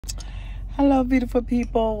Hello, beautiful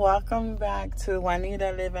people. Welcome back to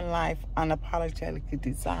Juanita Living Life Unapologetically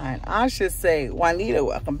Designed. I should say, Juanita,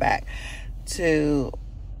 welcome back to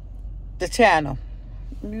the channel.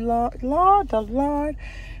 Lord.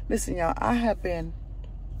 Listen, y'all, I have been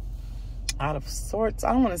out of sorts.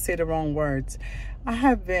 I don't want to say the wrong words. I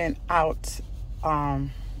have been out, not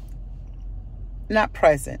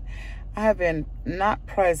present. I have been not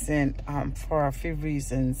present for a few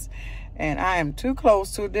reasons. And I am too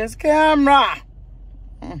close to this camera.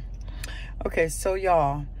 Okay, so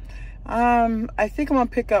y'all, I think I'm gonna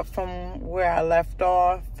pick up from where I left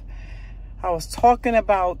off. I was talking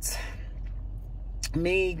about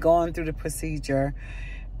me going through the procedure.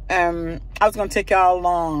 I was gonna take y'all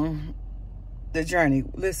along the journey.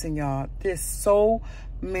 Listen, y'all, there's so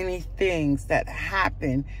many things that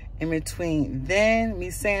happen in between then,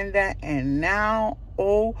 me saying that, and now.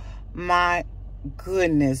 Oh my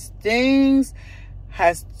goodness, things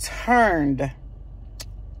has turned.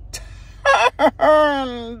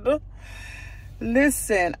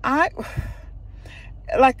 Listen, I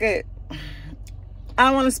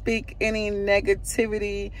don't want to speak any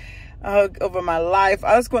negativity over my life.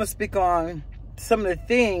 I was going to speak on some of the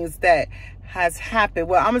things that has happened.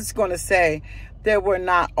 Well, I'm just going to say there were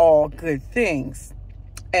not all good things,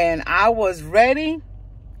 and I was ready.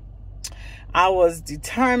 I was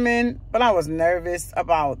determined, but I was nervous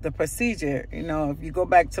about the procedure. You know, if you go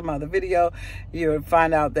back to my other video, you'll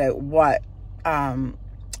find out that I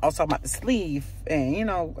was talking about the sleeve, and, you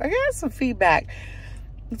know, I got some feedback.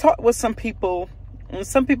 I talked with some people, and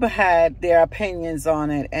some people had their opinions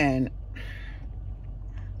on it. And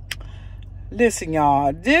listen,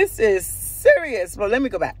 y'all, this is serious. But let me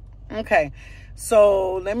go back. Okay,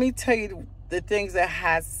 so let me tell you the things that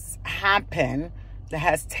has happened, that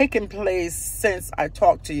has taken place since I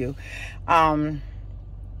talked to you. I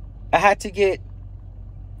had to get,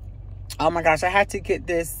 oh my gosh, I had to get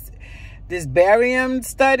this barium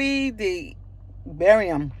study, the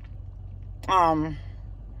barium, and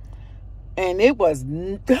it was,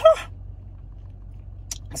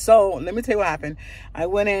 so let me tell you what happened. I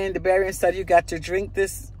went in the barium study. You got to drink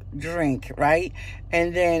this drink, right?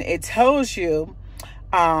 And then it tells you,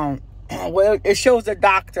 well, it shows the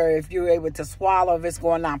doctor if you're able to swallow, if it's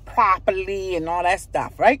going on properly and all that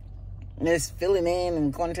stuff, right? And it's filling in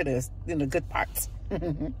and going to the, you know, good parts.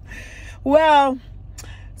 Well,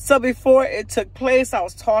 so before it took place, I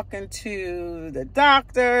was talking to the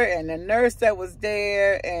doctor and the nurse that was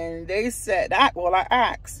there, and they said, I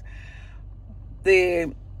asked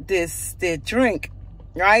the drink,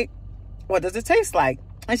 right? What does it taste like?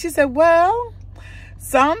 And she said, well,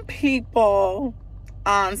 some people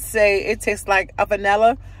say it tastes like a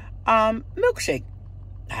vanilla milkshake.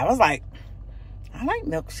 I was like, I like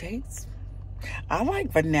milkshakes. I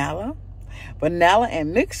like vanilla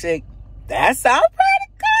and milkshake. That sounds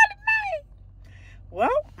pretty good to me.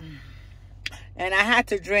 Well, and I had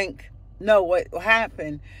to drink. No, what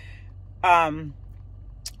happened?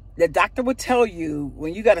 The doctor would tell you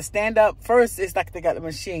when you got to stand up first. It's like they got the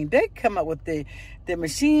machine. They come up with the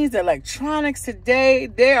machines, the electronics today.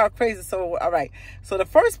 They are crazy. So, all right. So the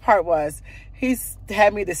first part was he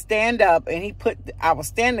had me to stand up, and I was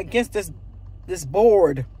standing against this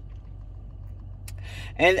board,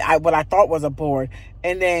 and what I thought was a board.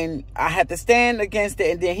 And then I had to stand against it.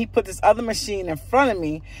 And then he put this other machine in front of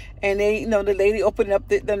me, and they, you know, the lady opened up,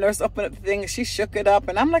 the nurse opened up the thing, and she shook it up.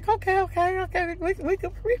 And I'm like, okay. We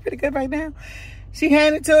pretty good right now. She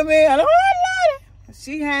handed it to me. I don't know.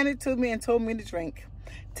 She handed it to me and told me to drink,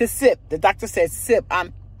 to sip. The doctor said sip.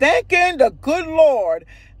 I'm thanking the good Lord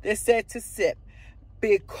that said to sip,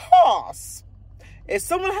 because if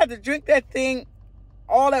someone had to drink that thing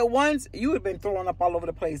all at once, you would have been throwing up all over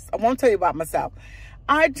the place. I won't tell you about myself.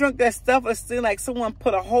 I drank that stuff. It seemed like someone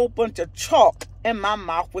put a whole bunch of chalk in my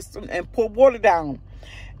mouth and poured water down.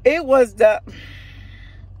 It was maybe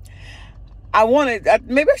I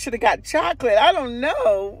should have got chocolate. I don't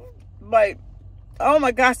know. But, oh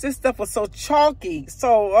my gosh, this stuff was so chalky.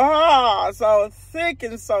 So thick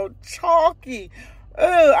and so chalky.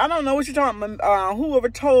 I don't know what you're talking about. Whoever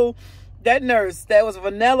told that nurse that was a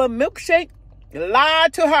vanilla milkshake,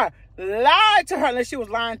 lied to her, unless she was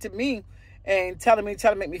lying to me and telling me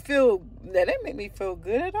to make me feel, that didn't make me feel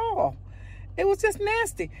good at all. It was just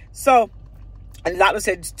nasty. So, and the doctor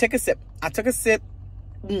said, just take a sip. I took a sip.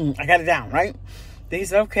 I got it down, right? Then he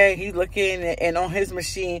said, okay. He's looking, and on his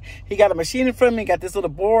machine, he got a machine in front of me, got this little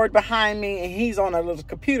board behind me, and he's on a little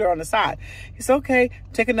computer on the side. He said, okay,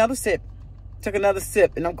 take another sip. Took another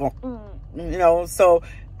sip, and I'm going, you know, so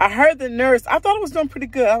I heard the nurse. I thought it was doing pretty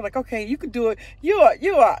good. I was like, okay, you can do it. You're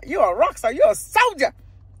a rock star. You're a soldier.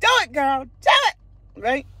 Do it, girl. Do it.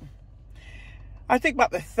 Right? I think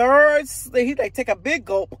about the third, he like, take a big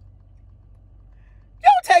gulp. You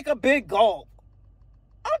take a big gulp.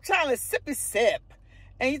 I'm trying to sippy sip.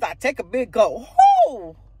 And he's like, take a big gulp.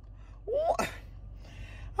 Whoo!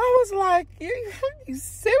 I was like, you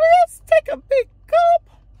serious? Take a big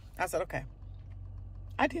gulp? I said, okay.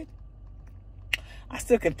 I did. I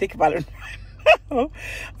still can think about it right now.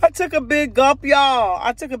 I took a big gulp, y'all.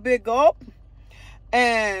 I took a big gulp.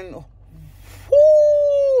 And,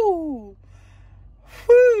 whoo!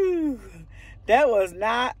 Whoo! That was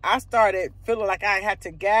not, I started feeling like I had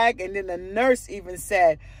to gag. And then the nurse even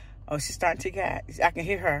said, oh, she's starting to gag. I can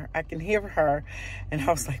hear her. I can hear her. And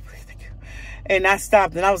I was like, please, thank you. And I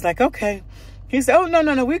stopped and I was like, okay. He said, oh,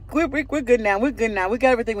 no. We're good now. We're good now. We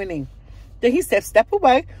got everything we need. Then he said, step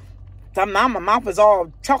away. So now my mouth is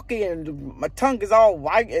all chalky and my tongue is all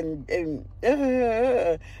white and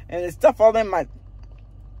there's stuff all in my,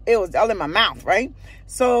 it was all in my mouth, right?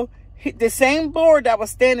 So the same board that I was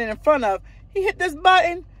standing in front of, he hit this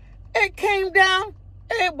button. It came down.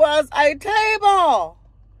 It was a table.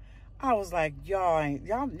 I was like, y'all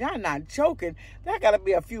not joking. That got to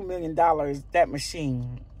be a few $1 million, that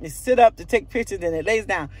machine. It sit up to take pictures, then it lays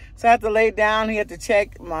down. So I had to lay down. He had to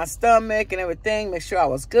check my stomach and everything, make sure I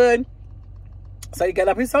was good. So he got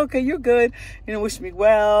up. He said, okay, you're good. You know, wish me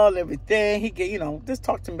well and everything. He get, just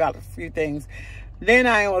talked to me about a few things. Then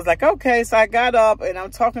I was like, okay. So I got up and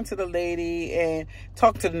I'm talking to the lady and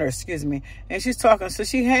talking to the nurse, excuse me. And she's talking. So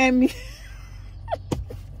she handed me...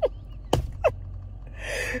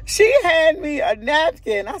 She handed me a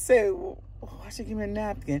napkin. I said, why should give me a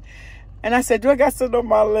napkin? And I said, do I got something on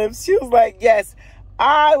my lips? She was like, yes.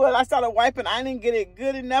 I started wiping. I didn't get it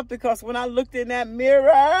good enough because when I looked in that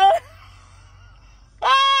mirror,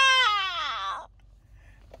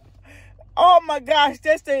 oh my gosh,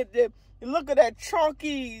 just the look at that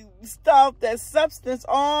chalky stuff, that substance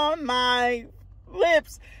on my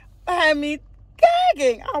lips had me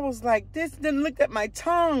gagging. I was like, this, then look at my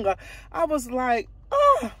tongue. I was like,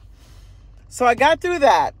 oh. So I got through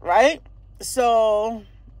that, right? So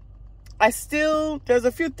there's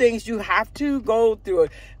a few things you have to go through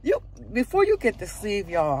it. Before you get the sleeve,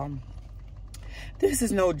 y'all, this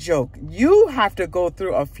is no joke. You have to go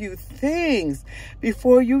through a few things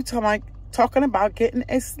before you talking about getting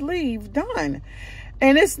a sleeve done.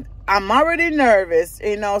 And I'm already nervous,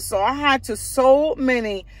 so I had so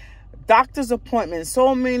many doctor's appointments,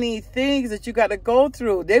 so many things that you got to go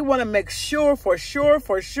through. They want to make sure, for sure,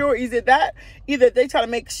 either they try to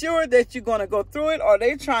make sure that you're going to go through it, or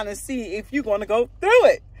they trying to see if you're going to go through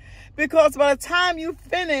it. Because by the time you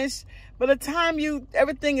finish,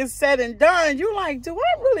 everything is said and done, you're like, do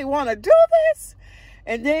I really want to do this?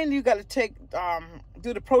 And then you got to take,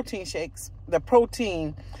 do the protein shakes, the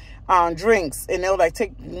protein drinks. And they'll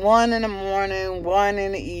take one in the morning, one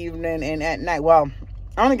in the evening, and at night. Well,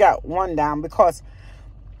 I only got one down because,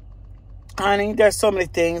 honey, there's so many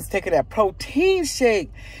things. Taking that protein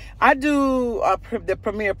shake. I do the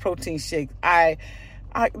Premier protein shake.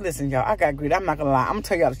 Listen, y'all, I got greedy. I'm not going to lie. I'm going to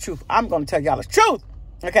tell y'all the truth. I'm going to tell y'all the truth.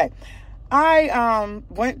 Okay. I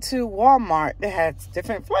went to Walmart. They had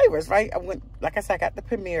different flavors, right? Like I said, I got the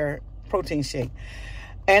Premier protein shake.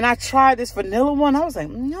 And I tried this vanilla one. I was like,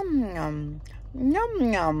 yum, yum,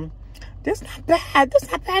 yum, yum. This not bad.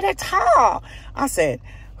 This not bad at all. I said,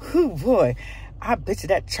 oh boy, I bet you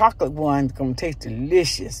that chocolate one's going to taste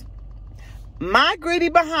delicious. My greedy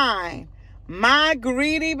behind went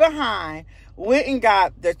and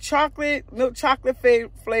got the milk chocolate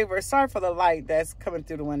flavor. Sorry for the light that's coming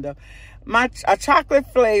through the window. A chocolate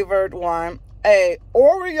flavored one, a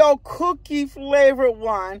Oreo cookie flavored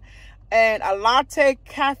one, and a latte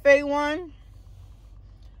cafe one.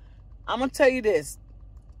 I'm going to tell you this.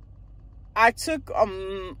 I took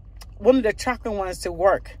one of the chocolate ones to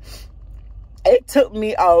work. It took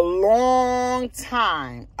me a long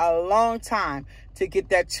time to get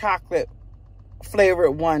that chocolate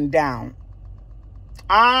flavored one down.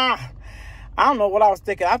 I don't know what I was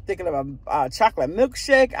thinking. I'm thinking of a chocolate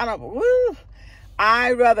milkshake.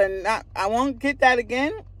 I'd rather not. I won't get that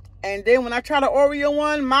again. And then when I tried the Oreo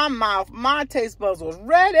one, my taste buds was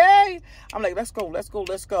ready. I'm like, let's go.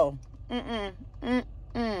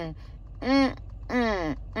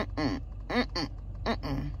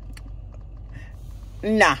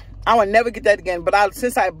 Nah, I would never get that again. But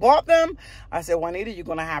since I bought them, I said, Juanita, you're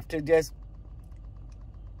gonna have to just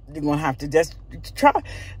try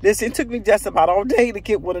this. It took me just about all day to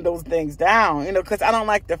get one of those things down, because I don't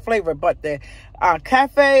like the flavor. But the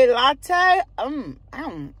cafe latte, now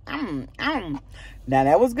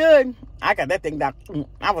that was good. I got that thing down.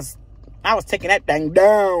 I was taking that thing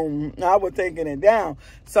down. I was taking it down.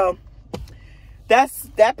 So that's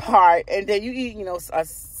that part. And then you eat, a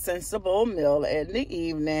sensible meal in the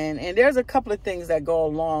evening. And there's a couple of things that go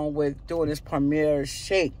along with doing this Premier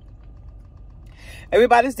Shake.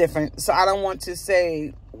 Everybody's different, so I don't want to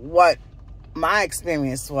say what my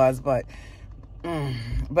experience was, but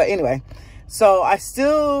anyway. So I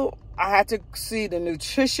had to see the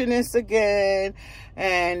nutritionist again,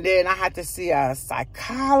 and then I had to see a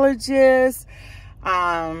psychologist.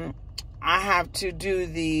 I have to do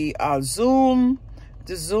the Zoom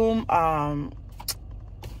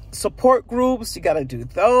support groups. You got to do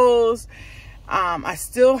those. I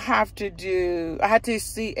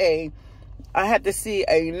had to see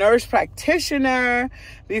a nurse practitioner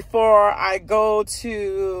before I go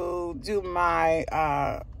to do my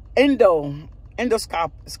endoscopy.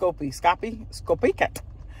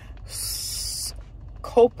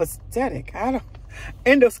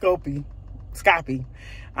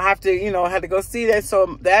 I have to, go see that.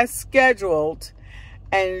 So that's scheduled.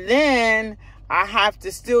 And then I have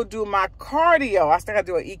to still do my cardio. I still got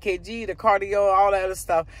to do an EKG, the cardio, all that other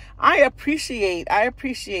stuff. I appreciate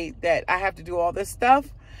that I have to do all this stuff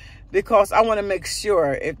because I want to make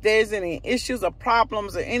sure if there's any issues or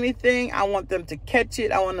problems or anything, I want them to catch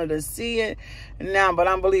it. I want them to see it now, but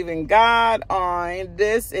I'm believing God on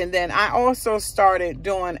this. And then I also started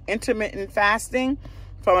doing intermittent fasting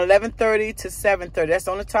from 11:30 to 7:30. That's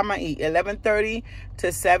the only time I eat, 11:30 to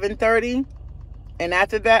 7:30. And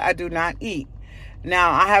after that, I do not eat.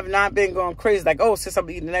 Now, I have not been going crazy like, oh, since I'm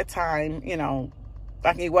eating that time, I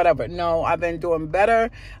can eat whatever. No, I've been doing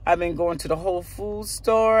better. I've been going to the Whole Foods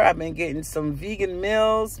store. I've been getting some vegan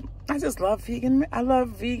meals. I just love vegan. I love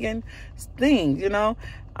vegan things,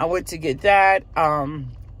 I went to get that.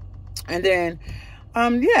 And then,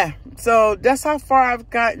 yeah. So that's how far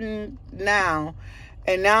I've gotten now.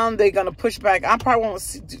 And now they're going to push back. I probably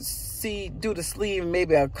won't do the sleeve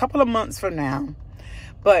maybe a couple of months from now.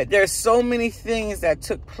 But there's so many things that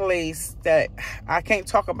took place that I can't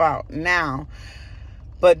talk about now.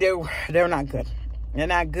 But they're not good. They're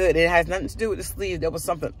not good. It has nothing to do with the sleeve. There was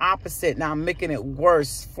something opposite. Now I'm making it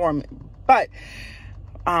worse for me. But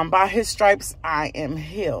by his stripes, I am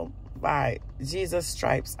healed. By Jesus'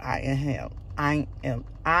 stripes, I am healed.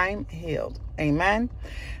 I'm healed. Amen.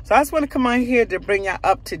 So I just want to come on here to bring y'all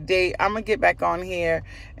up to date. I'm going to get back on here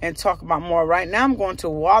and talk about more. Right now, I'm going to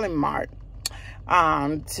Walmart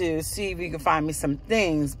to see if you can find me some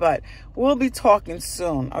things, but we'll be talking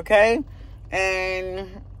soon, okay?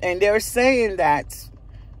 And they're saying that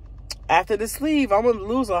after the sleeve, I'm gonna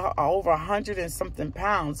lose over 100 and something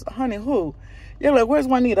pounds. Honey, who? You're like, where's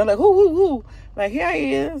Juanita? I'm like, who? Like, here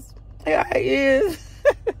he is.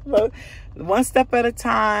 But one step at a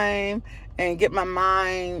time, and get my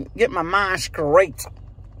mind straight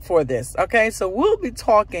for this. Okay, so we'll be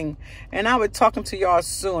talking, and I'll be talking to y'all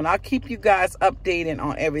soon. I'll keep you guys updated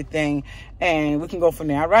on everything, and we can go from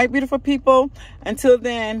there. All right, beautiful people. Until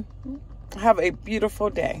then, have a beautiful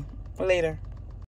day. Later.